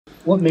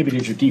What maybe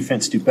did your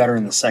defense do better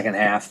in the second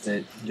half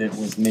that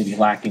was maybe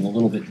lacking a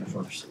little bit in the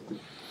first?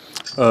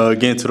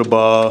 Getting to the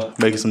ball,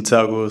 making some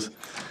tackles,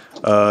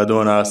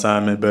 doing our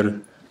assignment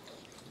better.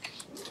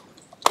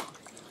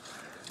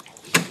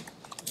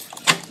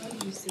 What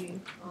did you see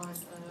on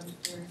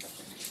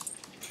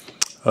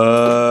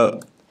your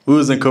We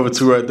was in cover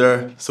 2 right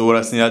there. So what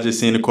I just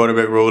seen the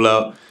quarterback roll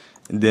out,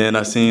 and then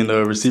I seen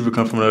the receiver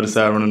come from the other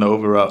side running the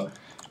over route.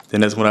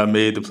 Then that's when I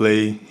made the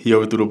play. He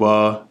overthrew the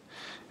ball,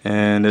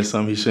 and that's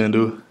something he shouldn't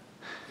do.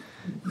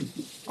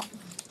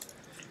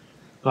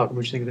 Malcolm,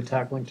 what did you think of the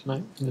tackling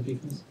tonight from the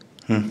defense?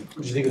 What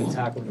did you think of the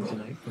tackling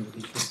tonight from the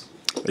defense?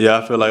 Yeah,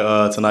 I feel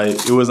like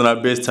tonight it wasn't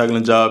our best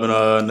tackling job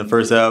in the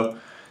first half,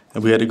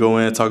 and we had to go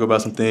in and talk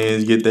about some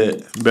things, get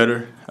that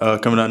better.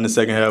 Coming out in the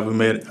second half, we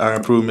made our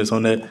improvements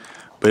on that,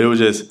 but it was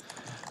just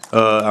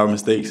our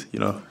mistakes.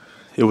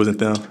 It wasn't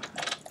them.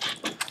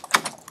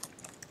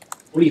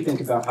 What do you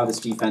think about how this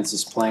defense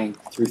is playing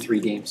through 3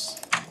 games?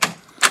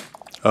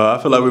 I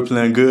feel like we're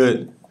playing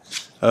good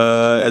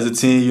as a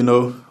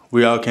team.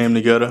 We all came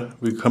together.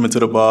 We coming to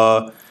the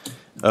ball,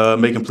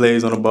 making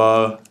plays on the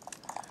ball.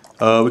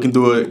 We can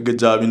do a good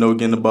job,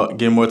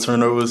 getting more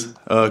turnovers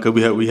because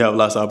we have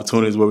lots of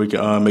opportunities where we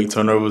can make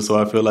turnovers.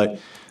 So I feel like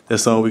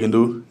that's something we can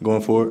do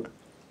going forward.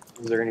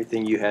 Was there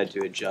anything you had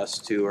to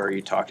adjust to, or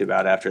you talked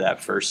about after that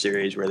first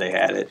series where they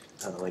had it,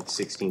 like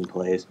 16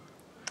 plays?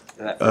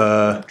 That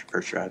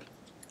first drive.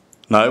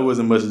 No, it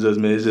wasn't much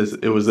adjustment.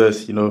 It was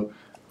us.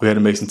 We had to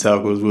make some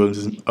tackles. We were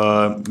just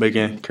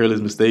making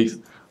careless mistakes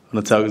on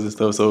the tackles and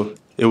stuff. So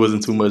it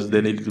wasn't too much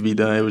that needed to be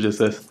done. It was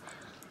just us.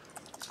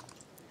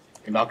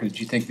 Hey, Malcolm,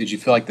 did you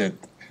feel like the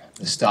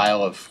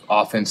style of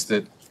offense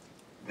that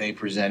they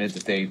presented,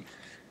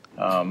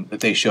 that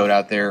they showed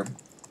out there,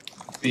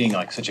 being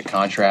like such a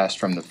contrast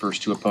from the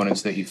first 2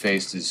 opponents that you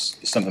faced, is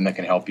something that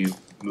can help you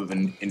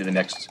moving into the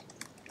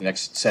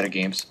next set of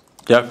games?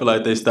 Yeah, I feel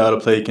like their style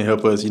of play can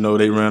help us.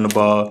 They run the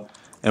ball,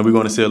 and we're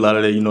going to see a lot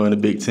of that, in the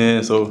Big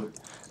Ten. So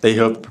they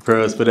help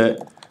prepare us for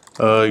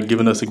that,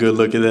 giving us a good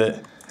look at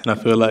that. And I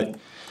feel like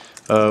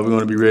we're going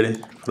to be ready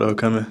for the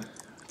upcoming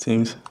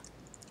teams.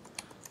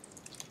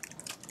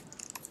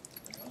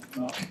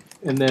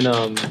 And then,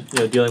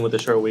 dealing with the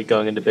short week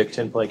going into Big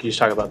Ten play, can you just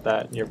talk about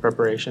that and your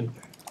preparation?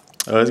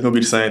 It's going to be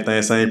the same thing,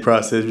 same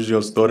process. We're just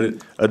going to start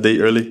it a day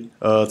early.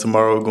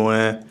 Tomorrow, go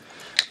in,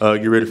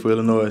 get ready for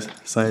Illinois.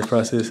 Same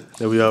process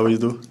that we always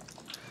do.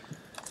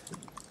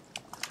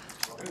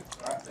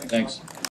 Thanks.